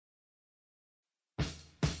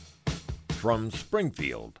From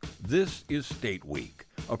Springfield, this is State Week,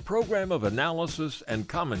 a program of analysis and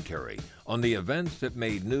commentary on the events that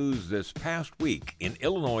made news this past week in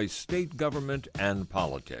Illinois state government and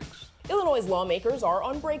politics. Illinois lawmakers are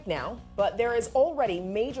on break now, but there is already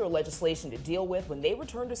major legislation to deal with when they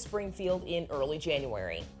return to Springfield in early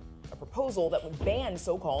January. A proposal that would ban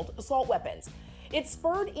so-called assault weapons. It's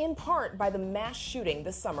spurred in part by the mass shooting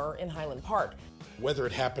this summer in Highland Park. Whether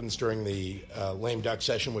it happens during the lame duck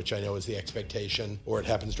session, which I know is the expectation, or it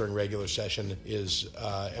happens during regular session is,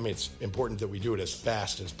 it's important that we do it as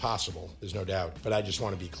fast as possible, there's no doubt. But I just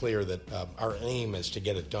want to be clear that our aim is to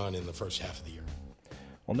get it done in the first half of the year.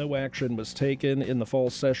 Well, no action was taken in the fall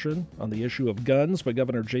session on the issue of guns, but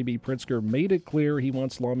Governor J.B. Pritzker made it clear he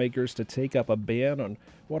wants lawmakers to take up a ban on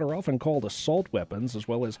what are often called assault weapons, as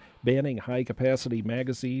well as banning high-capacity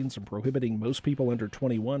magazines and prohibiting most people under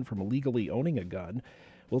 21 from legally owning a gun.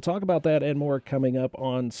 We'll talk about that and more coming up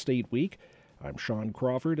on State Week. I'm Sean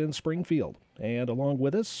Crawford in Springfield, and along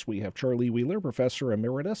with us, we have Charlie Wheeler, Professor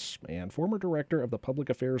Emeritus and former Director of the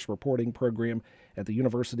Public Affairs Reporting Program at the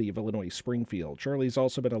University of Illinois Springfield. Charlie's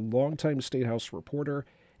also been a longtime State House reporter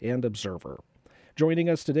and observer. Joining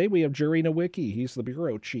us today, we have Jerry Nowicki. He's the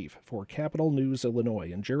Bureau Chief for Capital News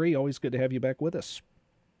Illinois. And Jerry, always good to have you back with us.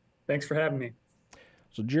 Thanks for having me.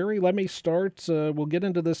 So, Jerry, let me start. We'll get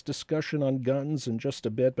into this discussion on guns in just a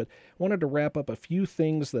bit, but wanted to wrap up a few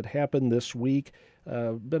things that happened this week.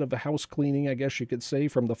 A bit of a house cleaning, I guess you could say,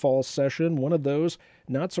 from the fall session. One of those,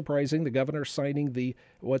 not surprising, the governor signing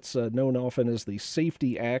what's known often as the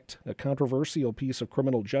Safety Act, a controversial piece of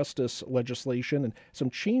criminal justice legislation, and some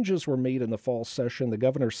changes were made in the fall session. The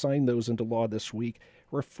governor signed those into law this week.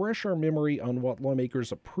 Refresh our memory on what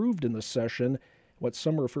lawmakers approved in the session, what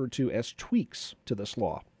some refer to as tweaks to this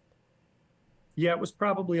law. Yeah, it was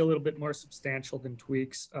probably a little bit more substantial than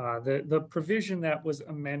tweaks. The provision that was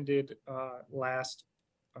amended last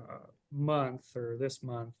month or this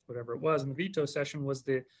month, whatever it was, in the veto session was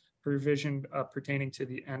the provision pertaining to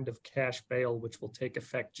the end of cash bail, which will take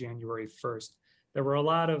effect January 1st. There were a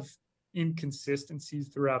lot of inconsistencies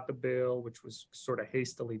throughout the bill, which was sort of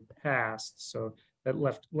hastily passed. So that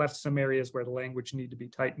left some areas where the language needed to be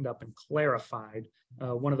tightened up and clarified.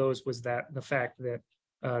 One of those was that the fact that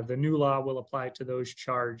the new law will apply to those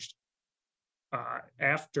charged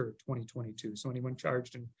after 2022. So anyone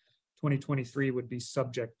charged in 2023 would be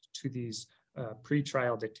subject to these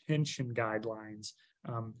pretrial detention guidelines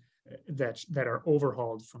that are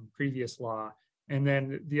overhauled from previous law. And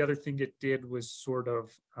then the other thing it did was sort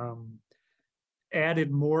of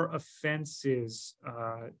added more offenses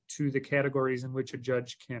to the categories in which a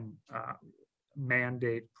judge can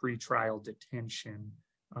mandate pretrial detention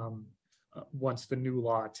once the new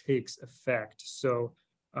law takes effect. So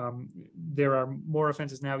there are more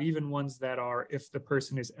offenses now, even ones that are, if the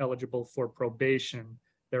person is eligible for probation,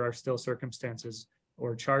 there are still circumstances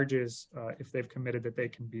or charges if they've committed that they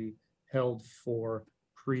can be held for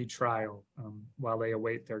pre-trial while they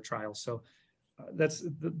await their trial. So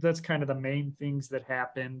that's kind of the main things that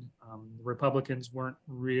happened. Republicans weren't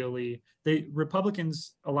really,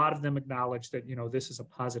 Republicans, a lot of them acknowledged that, this is a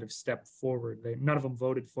positive step forward. None of them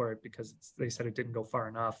voted for it because they said it didn't go far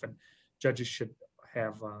enough, and judges should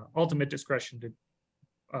have ultimate discretion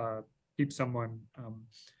to keep someone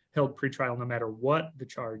held pretrial no matter what the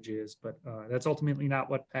charge is. But that's ultimately not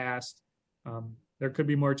what passed. There could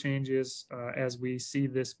be more changes as we see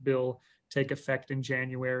this bill take effect in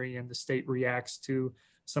January and the state reacts to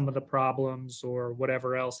some of the problems or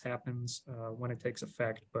whatever else happens when it takes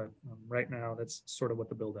effect. But right now, that's sort of what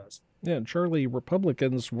the bill does. Yeah, and Charlie,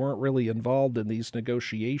 Republicans weren't really involved in these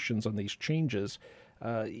negotiations on these changes.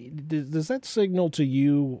 Does that signal to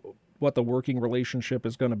you what the working relationship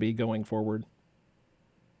is going to be going forward?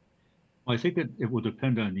 I think that it will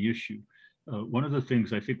depend on the issue. One of the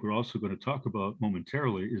things I think we're also going to talk about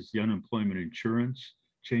momentarily is the unemployment insurance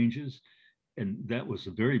changes. And that was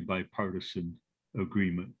a very bipartisan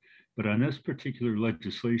agreement. But on this particular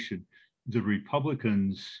legislation, the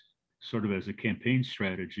Republicans, sort of as a campaign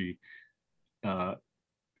strategy,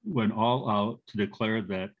 went all out to declare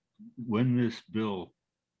that when this bill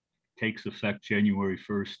takes effect January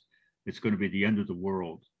 1st, it's going to be the end of the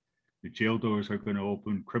world. The jail doors are going to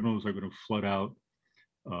open, criminals are going to flood out.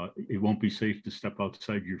 It won't be safe to step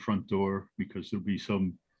outside your front door because there'll be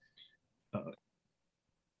some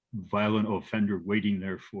violent offender waiting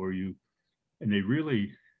there for you. And they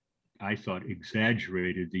really, I thought,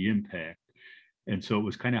 exaggerated the impact. And so it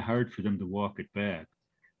was kind of hard for them to walk it back.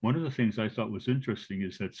 One of the things I thought was interesting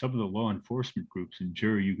is that some of the law enforcement groups, and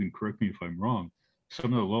Jerry, you can correct me if I'm wrong,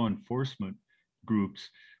 some of the law enforcement groups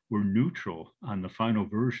were neutral on the final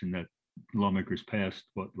version that lawmakers passed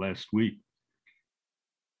last week.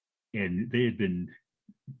 and they had been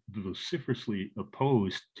vociferously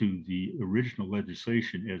opposed to the original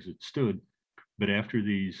legislation as it stood. But after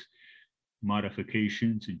these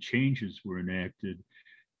modifications and changes were enacted,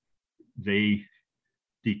 they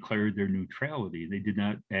declared their neutrality. They did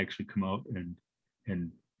not actually come out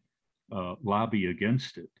and lobby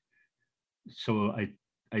against it. So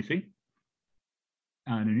I think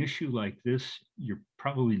on an issue like this, you're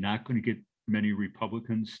probably not going to get many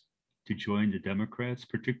Republicans to join the Democrats,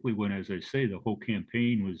 particularly when, as I say, the whole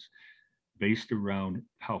campaign was based around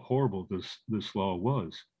how horrible this law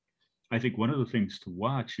was. I think one of the things to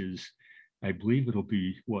watch is, I believe it'll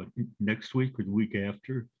be next week or the week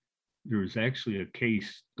after, there is actually a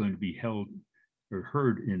case going to be held or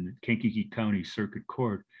heard in Kankakee County Circuit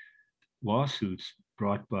Court, lawsuits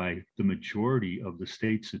brought by the majority of the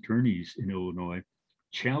state's attorneys in Illinois,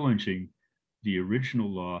 challenging the original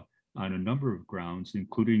law on a number of grounds,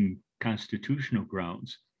 including constitutional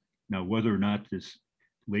grounds. Now, whether or not this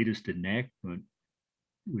latest enactment,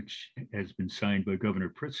 which has been signed by Governor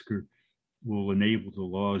Pritzker, will enable the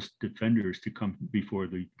law's defenders to come before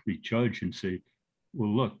the judge and say,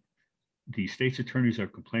 well, look, the state's attorneys are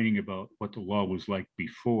complaining about what the law was like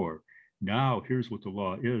before. Now, here's what the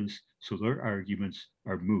law is. So their arguments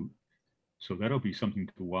are moot. So that'll be something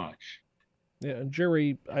to watch. Yeah, and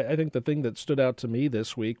Jerry, I think the thing that stood out to me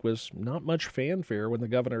this week was not much fanfare when the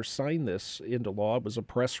governor signed this into law. It was a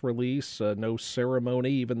press release, no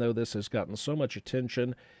ceremony, even though this has gotten so much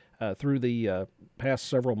attention through the past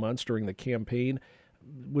several months during the campaign.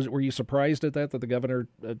 Were you surprised at that the governor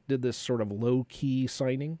did this sort of low-key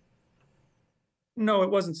signing? No,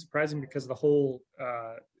 it wasn't surprising because the whole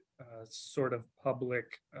sort of public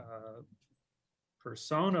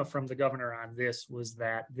persona from the governor on this was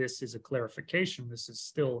that this is a clarification. This is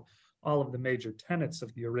still all of the major tenets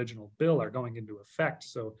of the original bill are going into effect.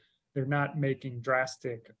 So they're not making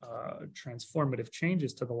drastic transformative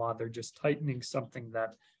changes to the law. They're just tightening something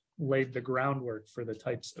that laid the groundwork for the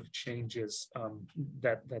types of changes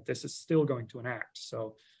that this is still going to enact.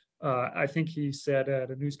 So I think he said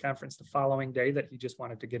at a news conference the following day that he just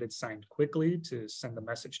wanted to get it signed quickly to send the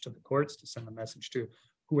message to the courts, to send the message to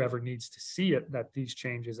whoever needs to see it, that these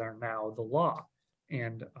changes are now the law.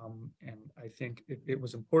 And I think it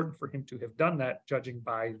was important for him to have done that, judging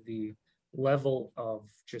by the level of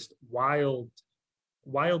just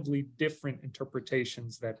wildly different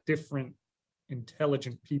interpretations that different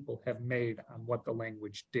intelligent people have made on what the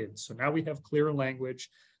language did. So now we have clearer language,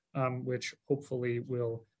 which hopefully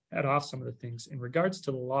will head off some of the things. In regards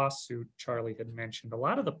to the lawsuit Charlie had mentioned, a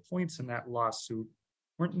lot of the points in that lawsuit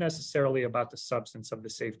weren't necessarily about the substance of the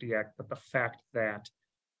Safety Act, but the fact that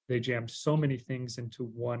they jammed so many things into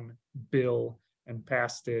one bill and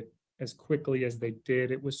passed it as quickly as they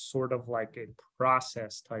did. It was sort of like a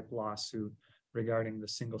process type lawsuit regarding the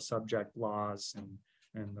single subject laws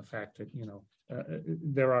and the fact that,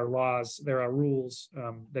 there are laws, there are rules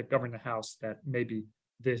that govern the House that maybe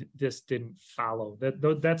this didn't follow.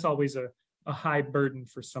 That's always a high burden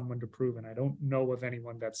for someone to prove, and I don't know of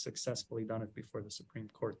anyone that's successfully done it before the Supreme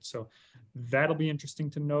Court. So that'll be interesting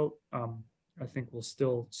to note. I think we'll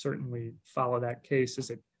still certainly follow that case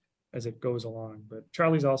as it goes along. But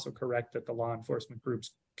Charlie's also correct that the law enforcement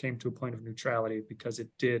groups came to a point of neutrality because it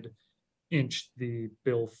did inch the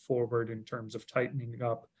bill forward in terms of tightening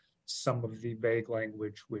up some of the vague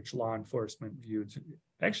language which law enforcement viewed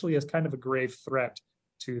actually as kind of a grave threat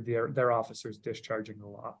to their officers discharging the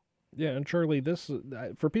law. Yeah, and Charlie, this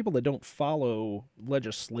for people that don't follow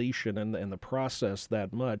legislation and the process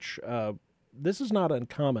that much, this is not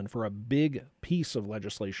uncommon for a big piece of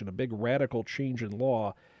legislation, a big radical change in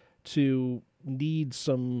law, to need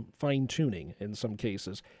some fine-tuning in some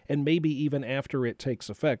cases. And maybe even after it takes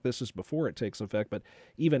effect, this is before it takes effect, but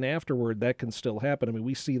even afterward, that can still happen. I mean,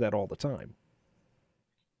 we see that all the time.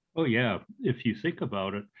 Oh, yeah. If you think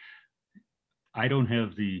about it, I don't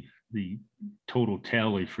have the total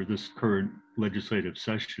tally for this current legislative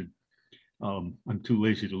session. I'm too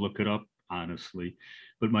lazy to look it up, honestly.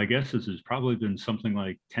 But my guess is there's probably been something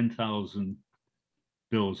like 10,000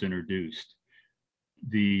 bills introduced.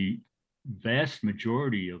 The vast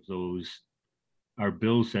majority of those are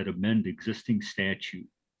bills that amend existing statute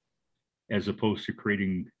as opposed to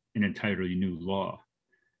creating an entirely new law.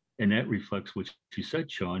 And that reflects what you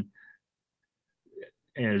said, Sean.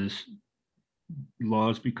 As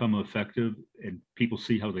laws become effective and people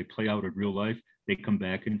see how they play out in real life, they come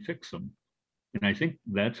back and fix them. And I think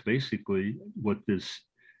that's basically what this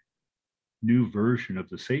new version of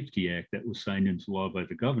the Safety Act that was signed into law by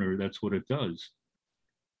the governor, that's what it does.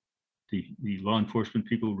 The law enforcement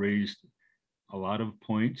people raised a lot of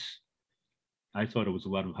points. I thought it was a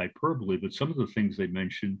lot of hyperbole, but some of the things they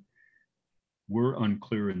mentioned were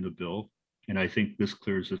unclear in the bill, and I think this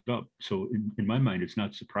clears it up. So in my mind, it's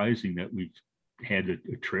not surprising that we've had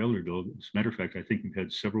a trailer bill. As a matter of fact, I think we've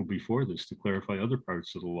had several before this to clarify other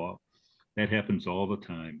parts of the law. That happens all the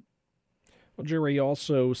time. Well, Jerry,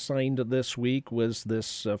 also signed this week was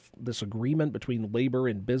this agreement between labor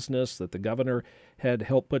and business that the governor had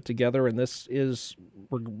helped put together, and this is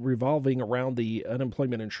revolving around the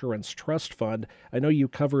Unemployment Insurance Trust Fund. I know you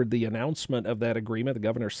covered the announcement of that agreement, the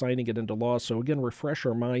governor signing it into law. So again, refresh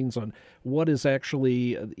our minds on what is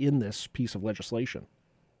actually in this piece of legislation.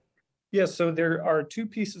 Yes, so there are two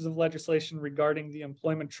pieces of legislation regarding the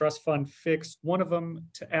Employment Trust Fund fix. One of them,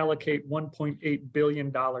 to allocate $1.8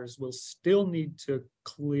 billion, will still need to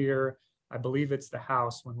clear, I believe it's the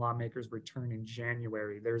House, when lawmakers return in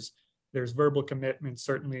January. There's verbal commitment,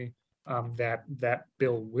 certainly, that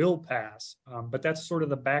bill will pass, but that's sort of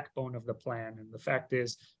the backbone of the plan. And the fact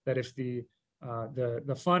is that if the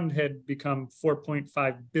fund had become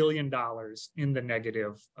 $4.5 billion in the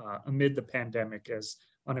negative amid the pandemic, as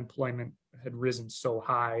unemployment had risen so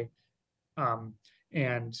high.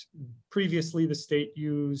 And previously, the state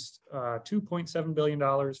used $2.7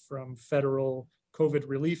 billion from federal COVID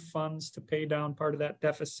relief funds to pay down part of that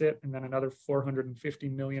deficit, and then another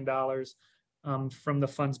 $450 million from the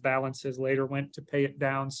fund's balances later went to pay it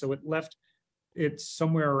down. So it left it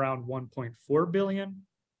somewhere around $1.4 billion.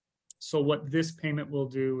 So what this payment will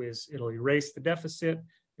do is it'll erase the deficit.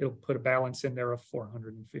 It'll put a balance in there of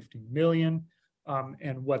 $450 million.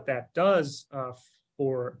 And what that does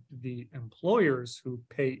for the employers who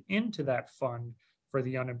pay into that fund for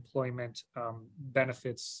the unemployment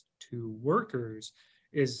benefits to workers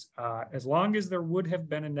is as long as there would have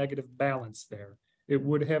been a negative balance there, it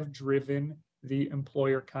would have driven the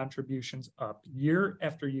employer contributions up year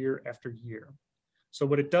after year after year. So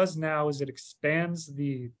what it does now is it expands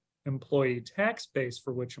the employee tax base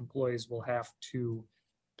for which employees will have to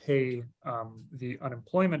pay the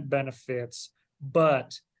unemployment benefits.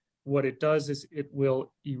 But what it does is it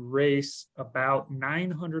will erase about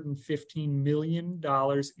 $915 million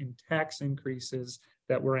in tax increases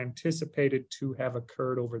that were anticipated to have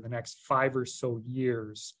occurred over the next 5 or so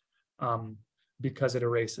years because it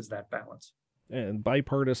erases that balance. And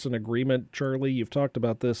bipartisan agreement, Charlie, you've talked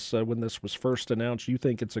about this when this was first announced. You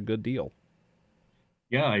think it's a good deal?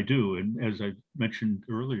 Yeah, I do. And as I mentioned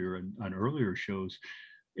earlier on earlier shows,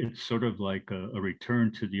 it's sort of like a return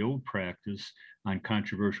to the old practice on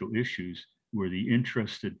controversial issues where the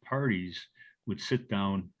interested parties would sit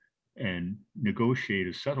down and negotiate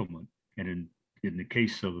a settlement. And in the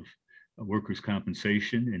case of workers'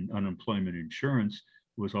 compensation and unemployment insurance,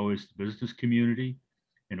 it was always the business community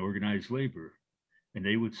and organized labor. And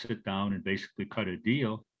they would sit down and basically cut a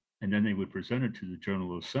deal, and then they would present it to the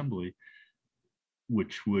General Assembly,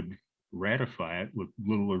 which would ratify it with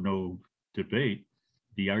little or no debate.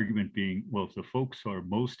 The argument being, well, if the folks who are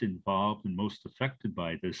most involved and most affected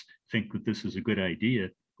by this think that this is a good idea,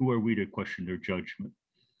 who are we to question their judgment?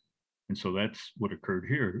 And so that's what occurred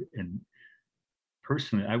here. And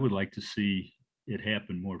personally, I would like to see it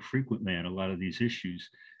happen more frequently on a lot of these issues,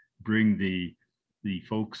 bring the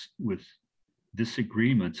folks with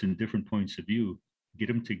disagreements and different points of view, get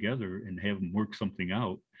them together and have them work something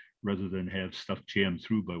out rather than have stuff jammed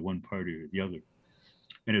through by one party or the other.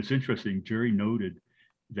 And it's interesting, Jerry noted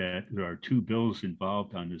that there are 2 bills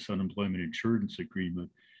involved on this unemployment insurance agreement.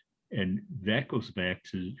 And that goes back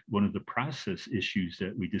to one of the process issues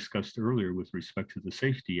that we discussed earlier with respect to the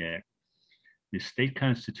Safety Act. The state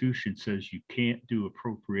constitution says you can't do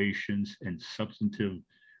appropriations and substantive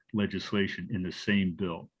legislation in the same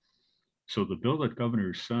bill. So the bill that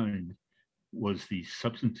governor signed was the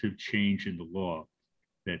substantive change in the law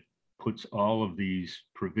that puts all of these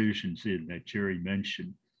provisions in that Jerry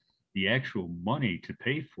mentioned. The actual money to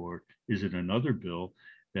pay for it is in another bill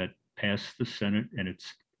that passed the Senate, and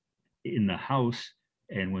it's in the House.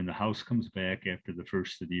 And when the House comes back after the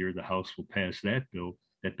first of the year, the House will pass that bill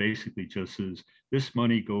that basically just says this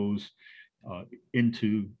money goes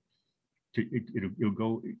into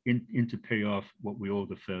pay off what we owe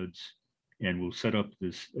the feds, and we'll set up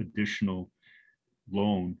this additional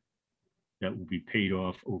loan that will be paid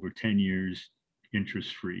off over 10 years,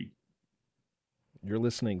 interest-free. You're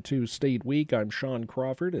listening to State Week. I'm Sean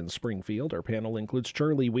Crawford in Springfield. Our panel includes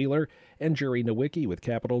Charlie Wheeler and Jerry Nowicki with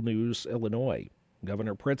Capital News, Illinois.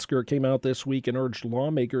 Governor Pritzker came out this week and urged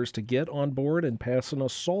lawmakers to get on board and pass an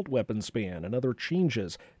assault weapons ban and other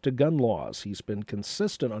changes to gun laws. He's been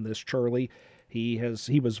consistent on this, Charlie. He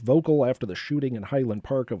was vocal after the shooting in Highland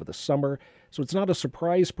Park over the summer, so it's not a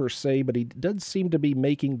surprise per se, but he does seem to be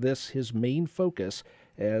making this his main focus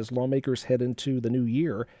as lawmakers head into the new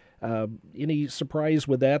year. Any surprise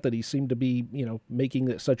with that he seemed to be,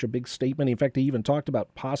 making such a big statement? In fact, he even talked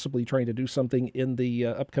about possibly trying to do something in the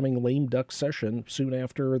upcoming lame duck session soon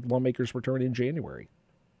after lawmakers return in January.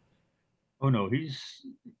 Oh no,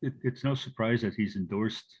 it's no surprise that he's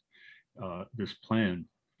endorsed this plan.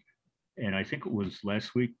 And I think it was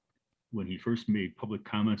last week when he first made public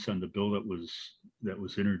comments on the bill that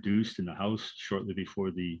was introduced in the House shortly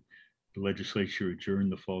before the legislature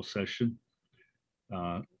adjourned the fall session.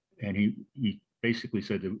 And he basically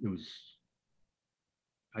said that it was,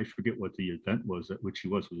 I forget what the event was at which he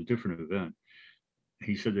was a different event.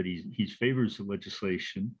 He said that he favors the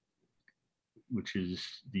legislation, which is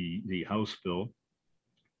the House bill.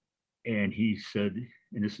 And he said,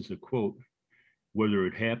 and this is a quote, whether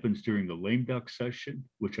it happens during the lame duck session,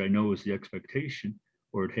 which I know is the expectation,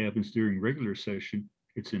 or it happens during regular session,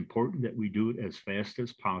 it's important that we do it as fast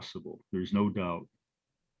as possible. There's no doubt.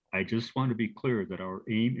 I just want to be clear that our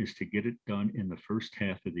aim is to get it done in the first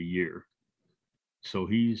half of the year. So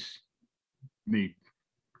he's made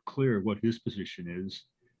clear what his position is,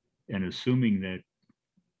 and assuming that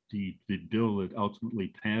the bill that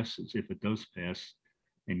ultimately passes, if it does pass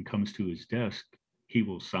and comes to his desk, he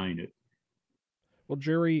will sign it. Well,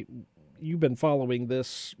 Jerry, you've been following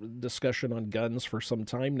this discussion on guns for some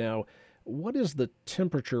time now. What is the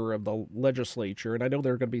temperature of the legislature? And I know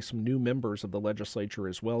there are going to be some new members of the legislature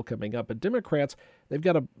as well coming up. But Democrats, they've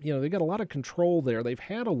got a lot of control there. They've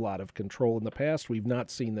had a lot of control in the past. We've not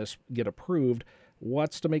seen this get approved.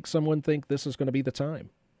 What's to make someone think this is going to be the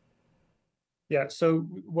time? Yeah, so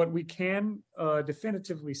what we can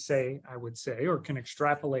definitively say, I would say, or can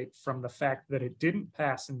extrapolate from the fact that it didn't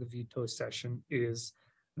pass in the veto session is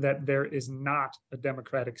that there is not a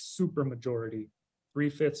Democratic supermajority,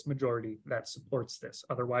 3/5 majority that supports this.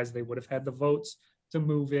 Otherwise, they would have had the votes to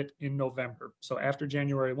move it in November. So after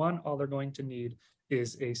January 1, all they're going to need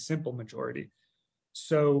is a simple majority.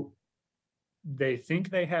 So they think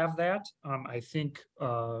they have that. I think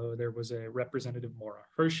there was a Representative Maura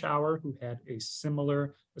Hirschauer who had a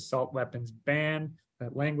similar assault weapons ban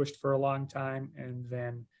that languished for a long time. And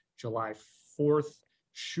then July 4th,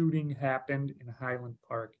 shooting happened in Highland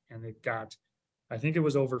Park, and it got, I think it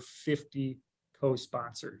was over 50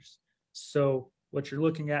 co-sponsors. So what you're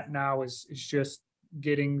looking at now is just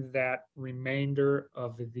getting that remainder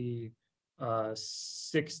of the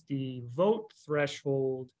 60 vote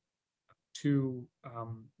threshold to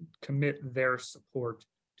commit their support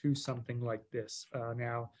to something like this.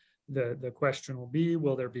 Now, the question will be,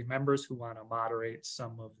 will there be members who want to moderate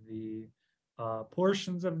some of the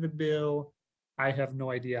portions of the bill? I have no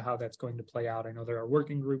idea how that's going to play out. I know there are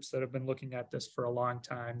working groups that have been looking at this for a long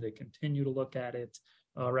time. They continue to look at it.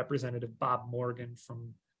 Representative Bob Morgan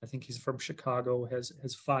I think he's from Chicago,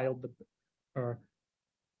 has filed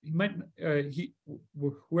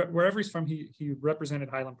wherever he's from, he represented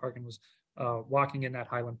Highland Park and was walking in that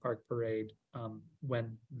Highland Park parade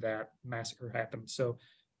when that massacre happened. So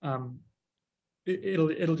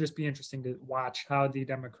it'll just be interesting to watch how the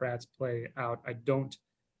Democrats play out. I don't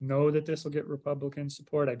know that this will get Republican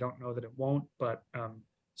support. I don't know that it won't, but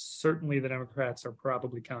certainly the Democrats are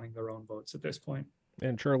probably counting their own votes at this point.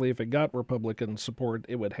 And Charlie, if it got Republican support,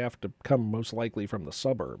 it would have to come most likely from the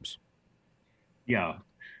suburbs. Yeah,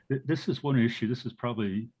 this is one issue. This is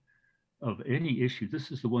probably, of any issue, this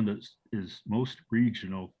is the one that is most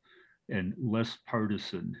regional and less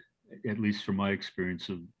partisan, at least from my experience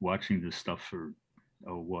of watching this stuff for,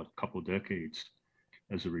 couple decades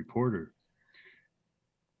as a reporter.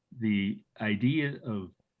 The idea of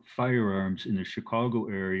firearms in the Chicago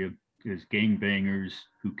area is gangbangers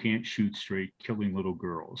who can't shoot straight, killing little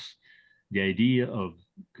girls. The idea of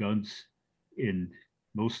guns in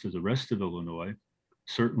most of the rest of Illinois,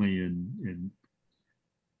 certainly in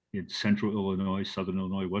central Illinois, southern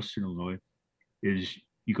Illinois, western Illinois, is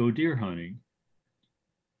you go deer hunting.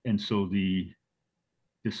 And so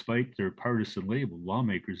despite their partisan label,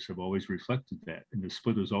 lawmakers have always reflected that. And the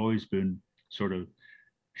split has always been sort of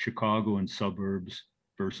Chicago and suburbs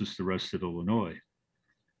versus the rest of Illinois.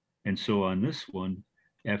 And so on this one,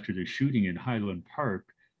 after the shooting in Highland Park,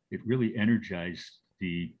 it really energized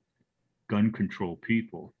the gun control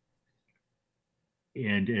people.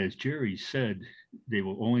 And as Jerry said, they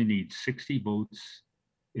will only need 60 votes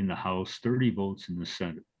in the House, 30 votes in the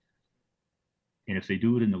Senate. And if they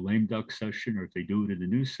do it in the lame duck session, or if they do it in the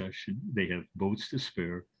new session, they have votes to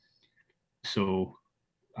spare. So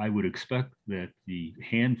I would expect that the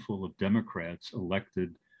handful of Democrats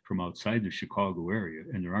elected from outside the Chicago area,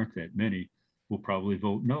 and there aren't that many, will probably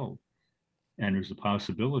vote no. And there's a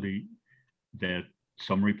possibility that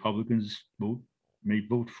some Republicans may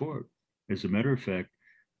vote for it. As a matter of fact,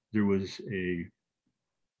 there was a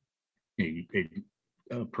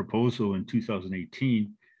proposal in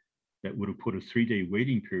 2018 that would have put a 3-day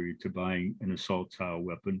waiting period to buying an assault style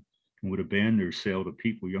weapon and would have banned their sale to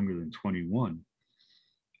people younger than 21.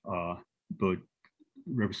 But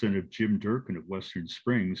Representative Jim Durkin of Western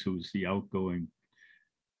Springs, who was the outgoing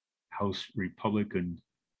House Republican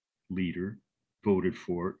leader, voted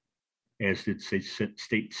for it, as did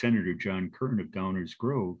State Senator John Kern of Downers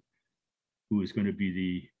Grove, who is going to be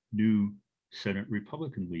the new Senate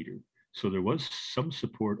Republican leader. So there was some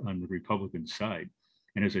support on the Republican side.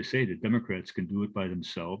 And as I say, the Democrats can do it by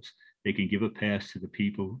themselves. They can give a pass to the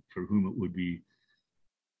people for whom it would be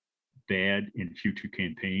bad in future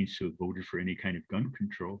campaigns to have voted for any kind of gun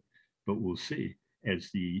control. But we'll see. As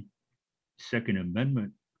the Second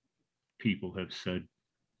Amendment people have said,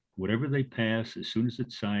 whatever they pass, as soon as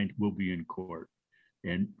it's signed, will be in court.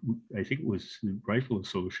 And I think it was the Rifle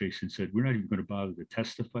Association said, we're not even going to bother to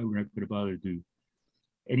testify. We're not going to bother to do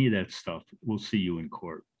any of that stuff. We'll see you in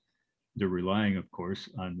court. They're relying, of course,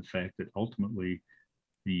 on the fact that ultimately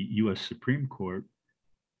the US Supreme Court,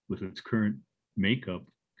 with its current makeup,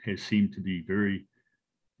 has seemed to be very,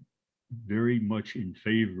 very much in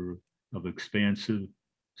favor of expansive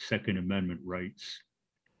Second Amendment rights.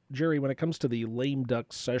 Jerry, when it comes to the lame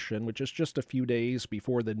duck session, which is just a few days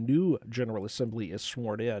before the new General Assembly is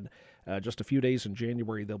sworn in, just a few days in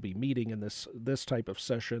January, they'll be meeting in this type of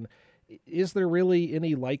session. Is there really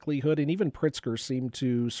any likelihood, and even Pritzker seemed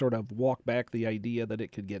to sort of walk back the idea that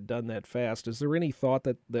it could get done that fast, is there any thought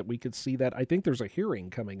that we could see that? I think there's a hearing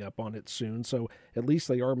coming up on it soon, so at least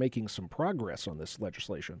they are making some progress on this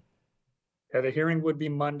legislation. Yeah, the hearing would be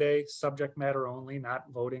Monday, subject matter only,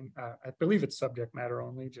 not voting. I believe it's subject matter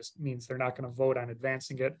only, just means they're not going to vote on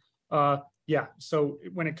advancing it. Yeah, so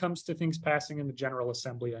when it comes to things passing in the General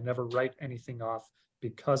Assembly, I never write anything off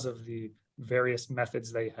because of the various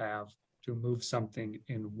methods they have to move something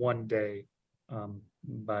in one day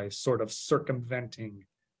by sort of circumventing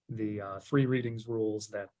the 3 readings rules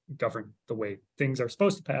that govern the way things are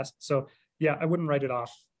supposed to pass. So yeah, I wouldn't write it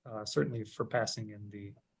off, certainly for passing in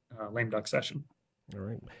the lame duck session. All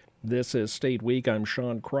right. This is State Week. I'm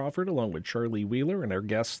Sean Crawford along with Charlie Wheeler, and our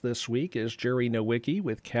guest this week is Jerry Nowicki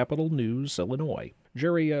with Capital News, Illinois.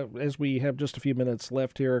 Jerry, as we have just a few minutes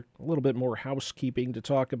left here, a little bit more housekeeping to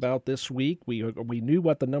talk about this week. We knew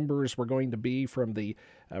what the numbers were going to be from the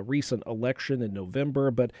recent election in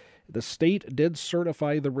November, but the state did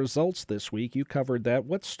certify the results this week. You covered that.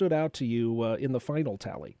 What stood out to you in the final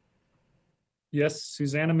tally? Yes,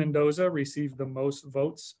 Susana Mendoza received the most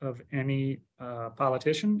votes of any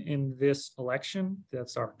politician in this election.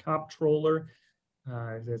 That's our comptroller.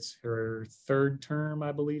 That's her 3rd term,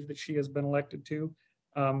 I believe, that she has been elected to,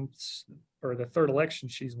 or the 3rd election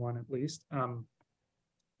she's won at least.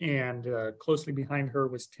 And closely behind her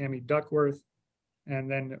was Tammy Duckworth. And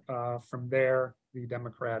then from there, the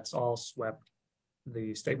Democrats all swept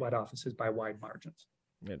the statewide offices by wide margins.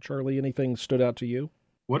 Yeah, Charlie, anything stood out to you?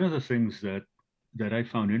 One of the things that I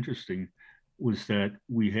found interesting was that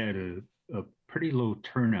we had a pretty low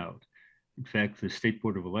turnout. In fact, the State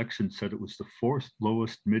Board of Elections said it was the 4th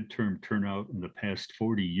lowest midterm turnout in the past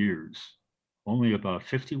 40 years. Only about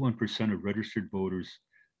 51% of registered voters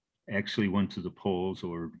actually went to the polls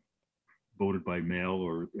or voted by mail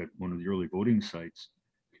or at one of the early voting sites.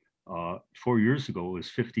 4 years ago, it was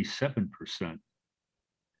 57%.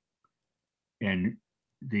 And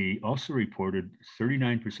they also reported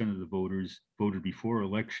 39% of the voters voted before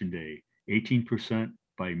Election Day, 18%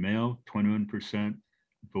 by mail, 21%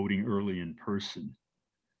 voting early in person.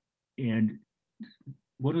 And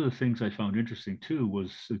one of the things I found interesting too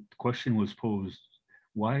was the question was posed,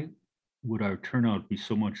 why would our turnout be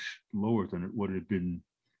so much lower than it would have been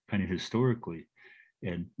kind of historically?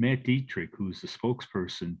 And Matt Dietrich, who's the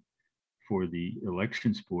spokesperson for the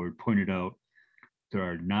Elections Board, pointed out there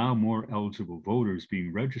are now more eligible voters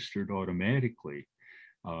being registered automatically.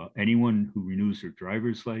 Anyone who renews their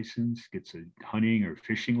driver's license, gets a hunting or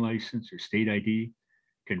fishing license or state ID,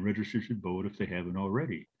 can register to vote if they haven't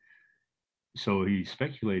already. So he's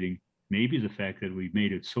speculating maybe the fact that we've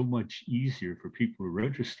made it so much easier for people to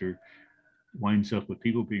register winds up with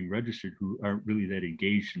people being registered who aren't really that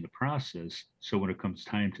engaged in the process. So when it comes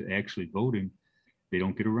time to actually voting, they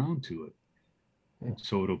don't get around to it.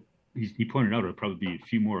 So he pointed out it'll probably be a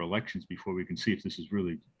few more elections before we can see if this is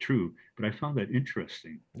really true. But I found that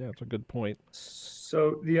interesting. Yeah, it's a good point.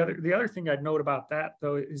 So the other thing I'd note about that,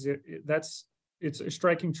 though, is it's a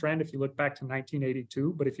striking trend if you look back to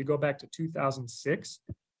 1982. But if you go back to 2006,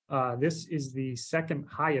 this is the 2nd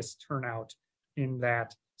highest turnout in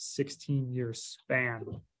that 16-year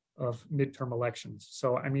span of midterm elections.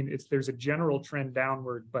 So, I mean, there's a general trend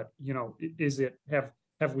downward, but, you know,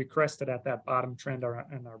 have we crested at that bottom trend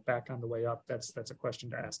and are back on the way up? That's a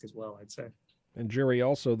question to ask as well, I'd say. And Jerry,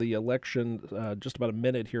 also the election, just about a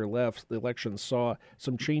minute here left, the election saw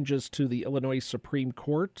some changes to the Illinois Supreme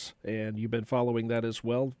Court, and you've been following that as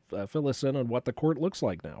well. Fill us in on what the court looks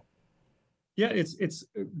like now. Yeah, it's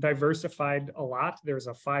diversified a lot. There's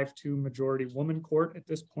a 5-2 majority woman court at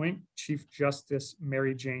this point. Chief Justice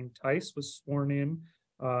Mary Jane Tice was sworn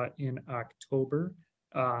in October.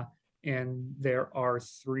 And there are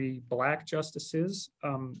 3 Black justices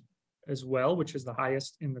as well, which is the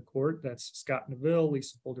highest in the court. That's Scott Neville,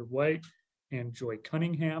 Lisa Holder White, and Joy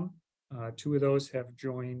Cunningham. 2 of those have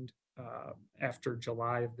joined after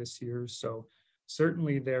July of this year. So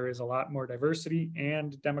certainly there is a lot more diversity,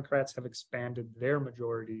 and Democrats have expanded their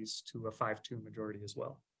majorities to a 5-2 majority as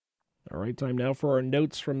well. All right, time now for our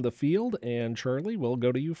notes from the field. And Charlie, we'll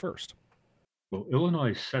go to you first. Well,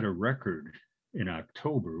 Illinois set a record in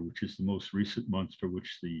October, which is the most recent month for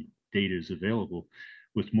which the data is available,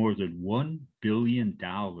 with more than $1 billion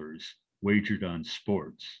wagered on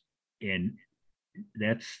sports. And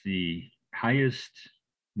that's the highest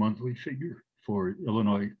monthly figure for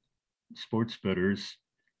Illinois sports bettors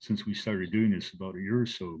since we started doing this about a year or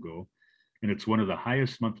so ago. And it's one of the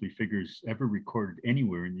highest monthly figures ever recorded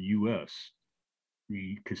anywhere in the US.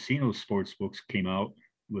 The casino sports books came out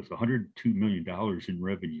with $102 million in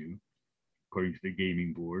revenue, according to the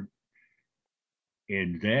Gaming Board.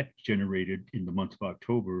 And that generated in the month of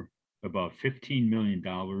October about $15 million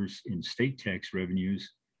in state tax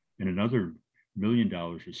revenues and another $1 million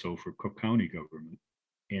or so for Cook County government.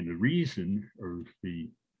 And the reason, or the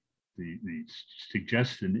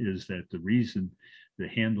suggestion is that the reason the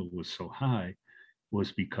handle was so high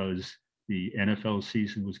was because the NFL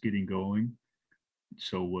season was getting going.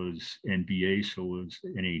 So was NBA, so was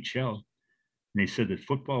NHL. And they said that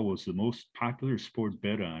football was the most popular sport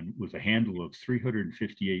bet on, with a handle of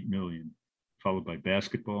 358 million, followed by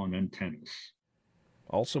basketball and then tennis.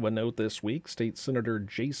 Also a note this week, State Senator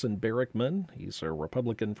Jason Barackman, he's a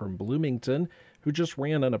Republican from Bloomington, who just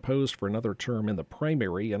ran unopposed for another term in the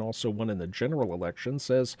primary and also won in the general election,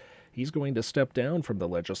 says he's going to step down from the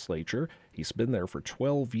legislature. He's been there for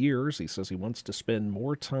 12 years. He says he wants to spend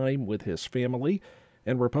more time with his family,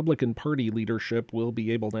 and Republican Party leadership will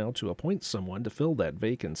be able now to appoint someone to fill that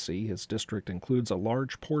vacancy. His district includes a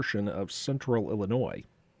large portion of central Illinois.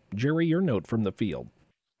 Jerry, your note from the field.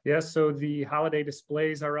 Yes, so the holiday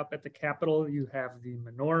displays are up at the Capitol. You have the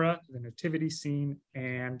menorah, the nativity scene,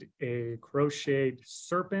 and a crocheted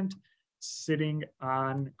serpent sitting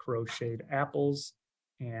on crocheted apples,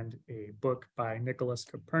 and a book by Nicholas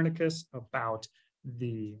Copernicus about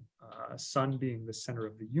the sun being the center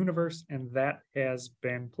of the universe, and that has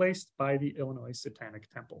been placed by the Illinois Satanic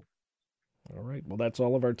Temple. All right, well, that's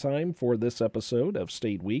all of our time for this episode of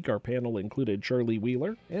State Week. Our panel included Charlie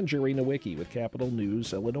Wheeler and Jerry Nowicki with Capital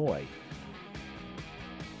News, Illinois.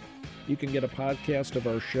 You can get a podcast of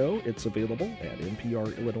our show. It's available at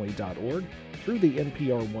nprillinois.org, through the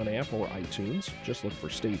NPR One app or iTunes. Just look for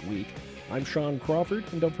State Week. I'm Sean Crawford,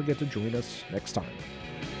 and don't forget to join us next time.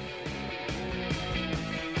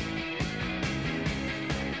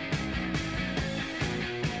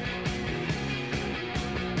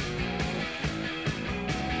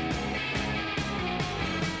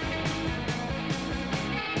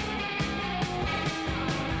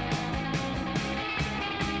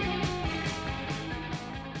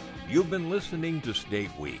 You've been listening to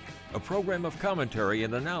State Week, a program of commentary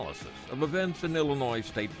and analysis of events in Illinois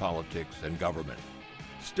state politics and government.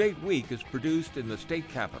 State Week is produced in the state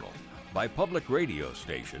capital by public radio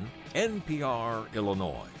station NPR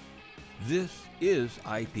Illinois. This is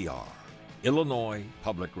IPR, Illinois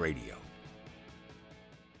Public Radio.